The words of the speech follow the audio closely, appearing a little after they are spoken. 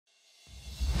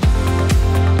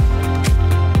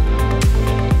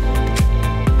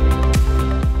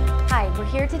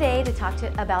today to talk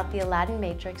about the Aladin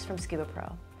Matrix from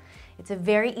SCUBAPRO. It's a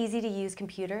very easy to use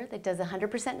computer that does 100%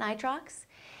 nitrox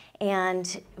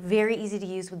and very easy to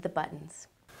use with the buttons.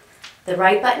 The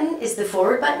right button is the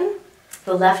forward button,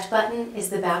 the left button is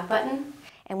the back button,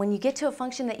 and when you get to a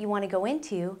function that you want to go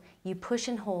into, you push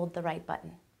and hold the right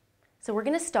button. So we're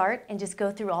going to start and just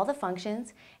go through all the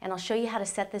functions, and I'll show you how to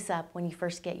set this up when you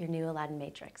first get your new Aladin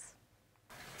Matrix.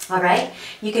 All right,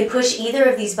 you can push either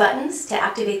of these buttons to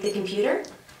activate the computer.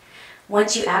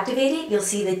 Once you activate it, you'll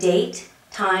see the date,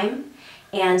 time,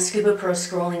 and SCUBAPRO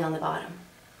scrolling on the bottom.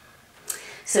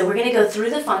 So we're going to go through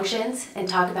the functions and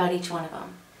talk about each one of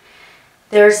them.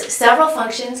 There's several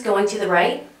functions going to the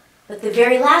right, but the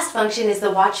very last function is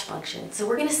the watch function. So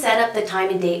we're going to set up the time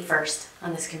and date first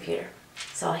on this computer.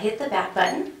 So I'll hit the back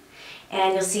button,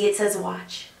 and you'll see it says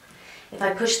watch. If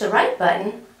I push the right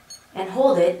button and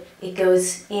hold it, it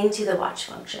goes into the watch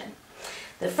function.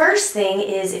 The first thing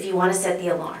is if you want to set the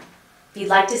alarm. If you'd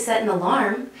like to set an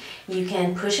alarm, you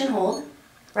can push and hold.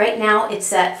 Right now it's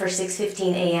set for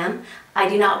 6:15 a.m. I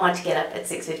do not want to get up at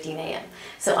 6:15 a.m.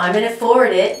 So I'm going to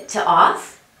forward it to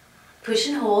off, push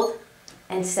and hold,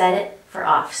 and set it for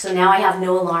off. So now I have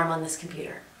no alarm on this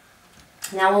computer.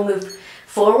 Now we'll move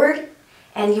forward,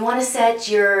 and you want to set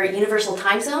your universal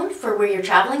time zone for where you're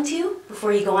traveling to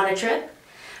before you go on a trip.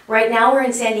 Right now we're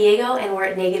in San Diego and we're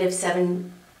at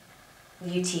 -7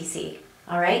 UTC,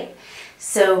 all right?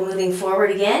 So moving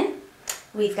forward again,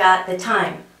 we've got the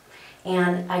time.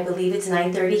 And I believe it's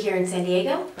 9:30 here in San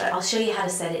Diego, but I'll show you how to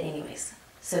set it anyways.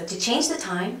 So to change the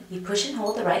time, you push and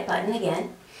hold the right button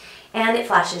again, and it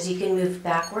flashes. You can move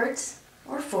backwards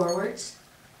or forwards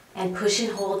and push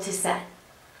and hold to set.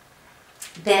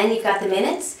 Then you've got the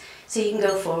minutes, so you can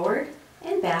go forward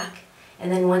and back,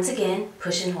 and then once again,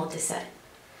 push and hold to set.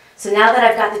 So now that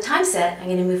I've got the time set, I'm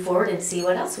going to move forward and see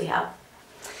what else we have.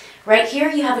 Right here,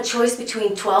 you have a choice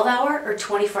between 12-hour or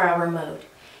 24-hour mode.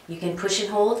 You can push and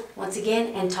hold, once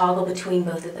again, and toggle between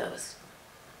both of those.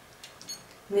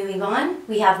 Moving on,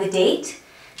 we have the date.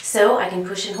 So I can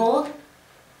push and hold,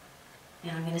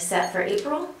 and I'm going to set for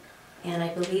April, and I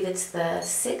believe it's the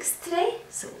 6th today.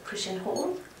 So we'll push and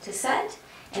hold to set,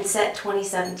 and set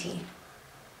 2017.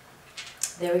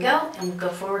 There we go, and we'll go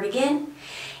forward again.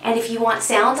 And if you want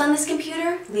sounds on this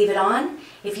computer, leave it on.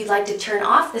 If you'd like to turn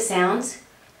off the sounds,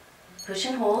 push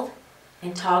and hold,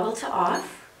 and toggle to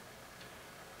off,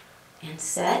 and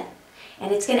set.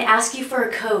 And it's going to ask you for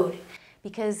a code,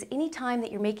 because anytime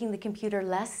that you're making the computer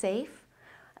less safe,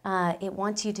 it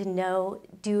wants you to know,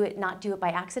 not do it by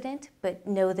accident, but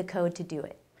know the code to do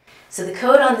it. So the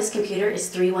code on this computer is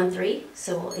 313,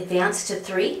 so we'll advance to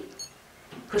 3,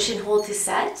 push and hold to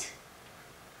set,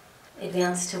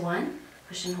 advance to 1,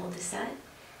 push and hold to set,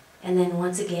 and then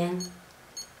once again,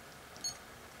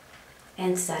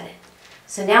 and set it.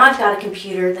 So now I've got a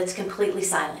computer that's completely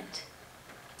silent.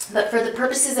 But for the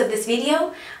purposes of this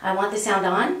video, I want the sound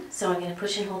on, so I'm going to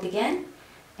push and hold again,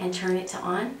 and turn it to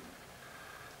on.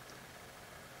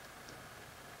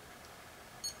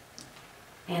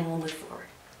 And we'll move forward.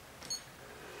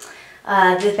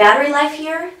 The battery life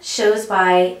here shows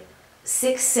by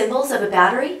 6 symbols of a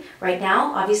battery. Right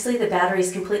now, obviously, the battery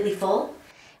is completely full.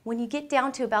 When you get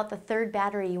down to about the 3rd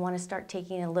battery, you want to start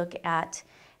taking a look at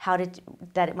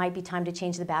that it might be time to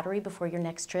change the battery before your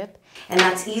next trip. And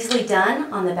that's easily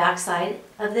done on the back side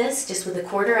of this, just with a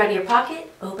quarter out of your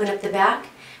pocket, open up the back,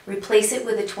 replace it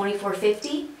with a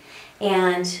 2450,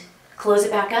 and close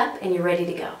it back up, and you're ready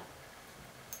to go.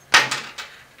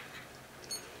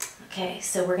 Okay,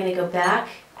 so we're going to go back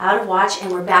out of watch,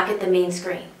 and we're back at the main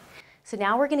screen. So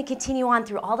now we're going to continue on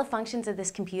through all the functions of this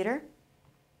computer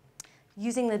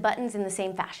using the buttons in the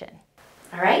same fashion.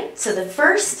 All right, so the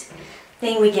first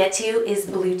thing we get to is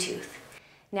Bluetooth.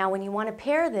 Now when you want to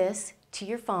pair this to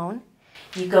your phone,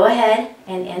 you go ahead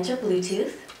and enter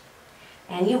Bluetooth,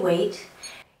 and you wait.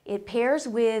 It pairs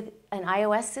with an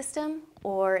iOS system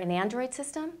or an Android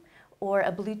system or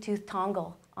a Bluetooth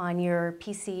dongle on your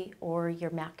PC or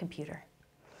your Mac computer.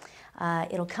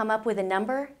 It'll come up with a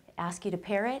number, ask you to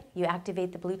pair it. You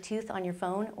activate the Bluetooth on your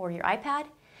phone or your iPad,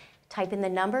 type in the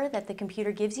number that the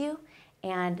computer gives you,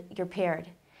 and you're paired.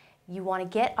 You want to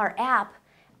get our app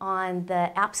on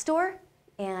the App Store,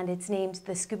 and it's named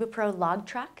the SCUBAPRO Log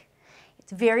Truck.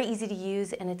 It's very easy to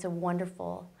use, and it's a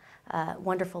wonderful,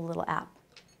 wonderful little app.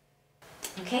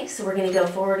 Okay, so we're going to go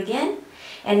forward again,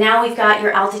 and now we've got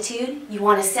your altitude. You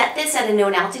want to set this at a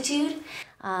known altitude.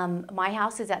 My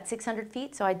house is at 600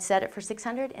 feet, so I'd set it for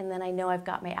 600, and then I know I've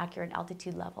got my accurate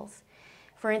altitude levels.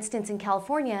 For instance, in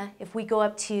California, if we go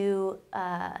up to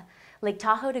Lake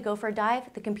Tahoe to go for a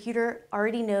dive, the computer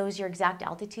already knows your exact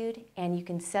altitude, and you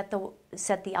can set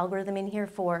the algorithm in here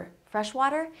for fresh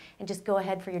water and just go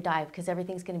ahead for your dive because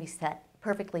everything's going to be set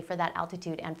perfectly for that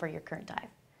altitude and for your current dive.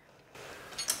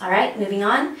 All right, moving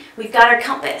on. We've got our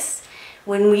compass.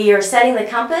 When we are setting the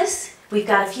compass, we've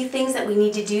got a few things that we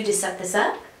need to do to set this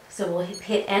up. So we'll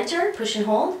hit enter, push and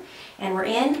hold, and we're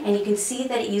in, and you can see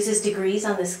that it uses degrees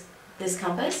on this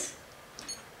compass.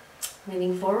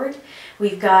 Moving forward,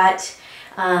 we've got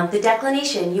the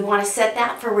declination. You want to set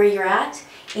that for where you're at.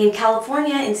 In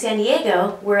California, in San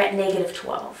Diego, we're at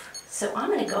 -12. So I'm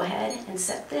going to go ahead and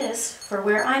set this for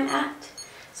where I'm at.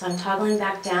 So I'm toggling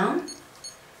back down,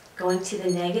 going to the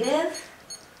negative,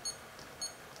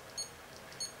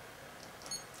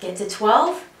 get to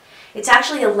 12. It's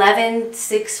actually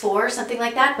 11.64, something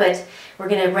like that, but we're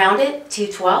going to round it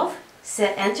to 12,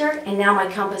 set enter, and now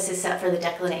my compass is set for the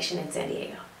declination in San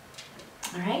Diego.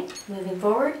 All right, moving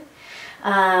forward.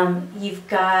 You've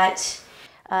got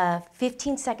a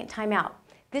 15-second timeout.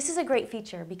 This is a great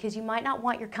feature because you might not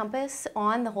want your compass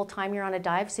on the whole time you're on a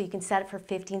dive, so you can set it for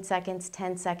 15 seconds,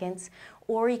 10 seconds,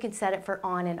 or you can set it for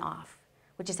on and off,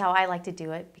 which is how I like to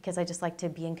do it because I just like to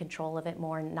be in control of it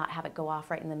more and not have it go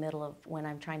off right in the middle of when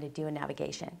I'm trying to do a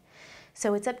navigation.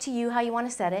 So it's up to you how you want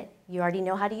to set it. You already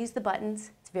know how to use the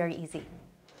buttons. It's very easy.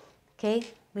 Okay,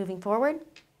 moving forward,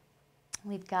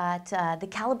 we've got the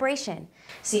calibration.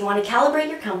 So you want to calibrate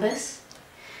your compass.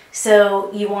 So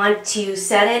you want to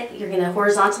set it, you're going to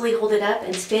horizontally hold it up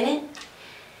and spin it.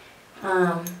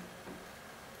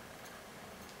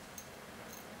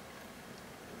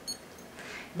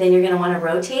 Then you're going to want to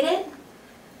rotate it.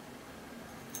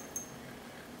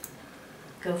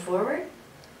 Go forward.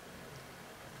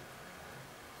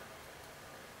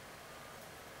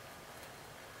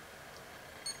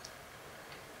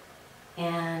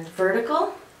 And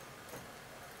vertical.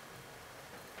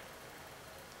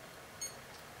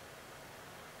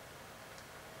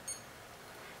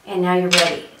 And now you're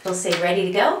ready. It'll say ready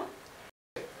to go.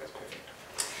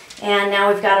 And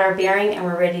now we've got our bearing and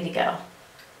we're ready to go.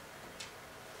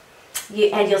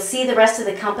 And you'll see the rest of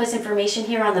the compass information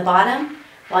here on the bottom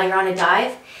while you're on a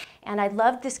dive. And I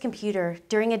love this computer.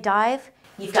 During a dive,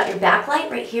 you've got your backlight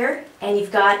right here, and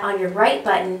you've got on your right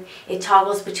button, it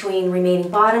toggles between remaining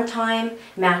bottom time,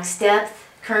 max depth,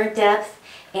 current depth,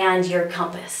 and your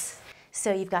compass.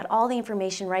 So you've got all the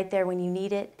information right there when you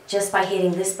need it just by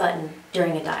hitting this button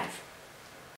during a dive.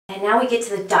 And now we get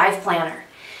to the dive planner.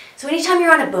 So anytime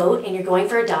you're on a boat and you're going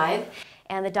for a dive,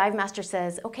 and the dive master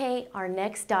says, okay, our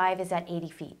next dive is at 80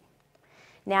 feet.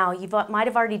 Now, you might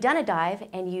have already done a dive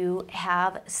and you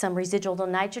have some residual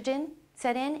nitrogen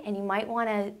set in, and you might want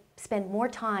to spend more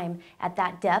time at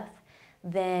that depth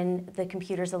than the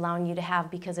computer's allowing you to have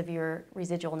because of your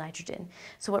residual nitrogen.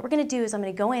 So what we're going to do is I'm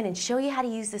going to go in and show you how to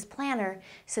use this planner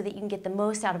so that you can get the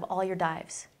most out of all your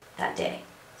dives that day.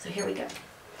 So here we go.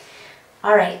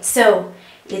 All right, so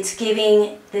it's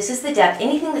giving, this is the depth.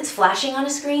 Anything that's flashing on a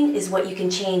screen is what you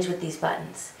can change with these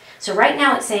buttons. So right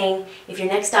now it's saying if your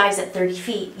next dive's at 30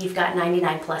 feet, you've got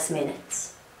 99 plus minutes.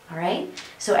 All right,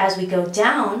 so as we go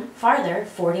down farther,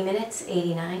 40 minutes,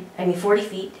 40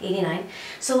 feet, 89.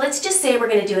 So let's just say we're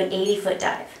going to do an 80-foot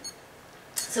dive.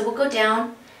 So we'll go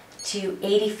down to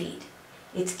 80 feet.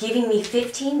 It's giving me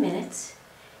 15 minutes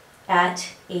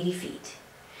at 80 feet.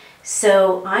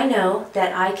 So I know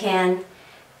that I can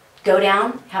go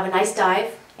down, have a nice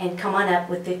dive, and come on up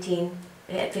with 15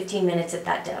 minutes at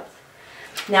that depth.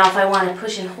 Now if I want to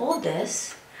push and hold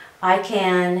this, I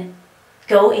can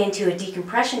go into a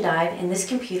decompression dive, and this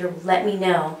computer will let me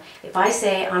know. If I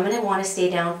say I'm going to want to stay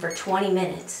down for 20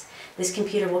 minutes, this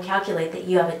computer will calculate that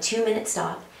you have a 2-minute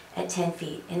stop at 10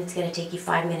 feet, and it's going to take you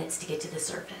 5 minutes to get to the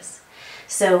surface.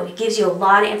 So it gives you a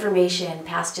lot of information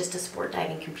past just a sport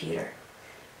diving computer.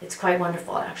 It's quite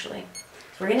wonderful, actually.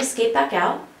 So we're going to escape back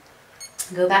out,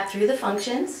 go back through the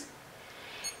functions.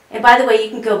 And by the way, you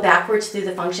can go backwards through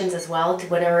the functions as well to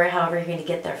however you're going to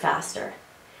get there faster.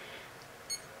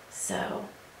 So,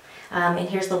 and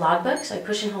here's the logbook. So I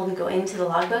push and hold and go into the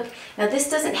logbook. Now this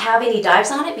doesn't have any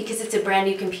dives on it because it's a brand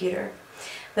new computer.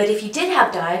 But if you did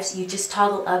have dives, you just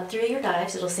toggle up through your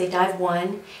dives. It'll say dive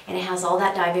 1, and it has all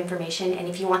that dive information. And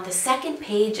if you want the second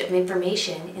page of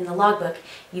information in the logbook,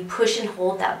 you push and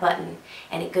hold that button,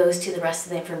 and it goes to the rest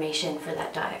of the information for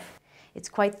that dive. It's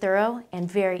quite thorough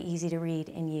and very easy to read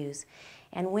and use.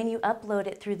 And when you upload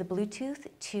it through the Bluetooth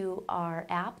to our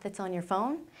app that's on your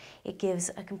phone, it gives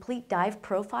a complete dive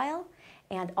profile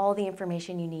and all the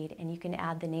information you need. And you can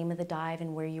add the name of the dive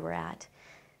and where you were at.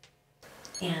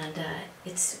 And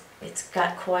it's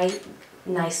got quite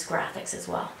nice graphics as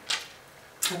well.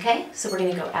 Okay, so we're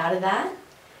going to go out of that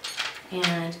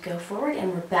and go forward,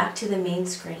 and we're back to the main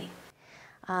screen.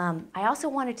 I also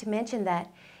wanted to mention that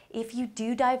If you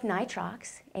do dive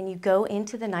nitrox and you go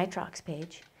into the nitrox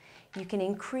page, you can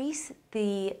increase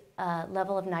the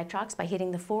level of nitrox by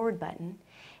hitting the forward button.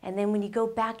 And then when you go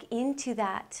back into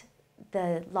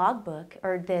the logbook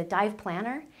or the dive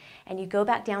planner, and you go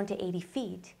back down to 80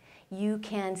 feet, you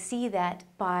can see that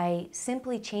by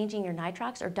simply changing your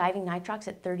nitrox or diving nitrox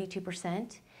at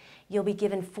 32%, you'll be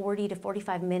given 40 to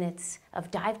 45 minutes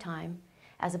of dive time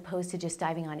as opposed to just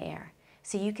diving on air.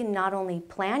 So you can not only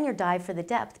plan your dive for the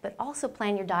depth, but also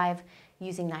plan your dive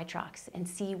using nitrox and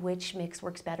see which mix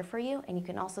works better for you. And you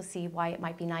can also see why it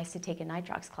might be nice to take a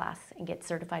nitrox class and get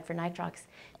certified for nitrox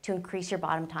to increase your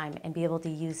bottom time and be able to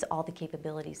use all the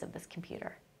capabilities of this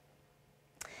computer.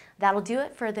 That'll do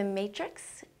it for the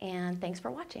matrix, and thanks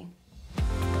for watching.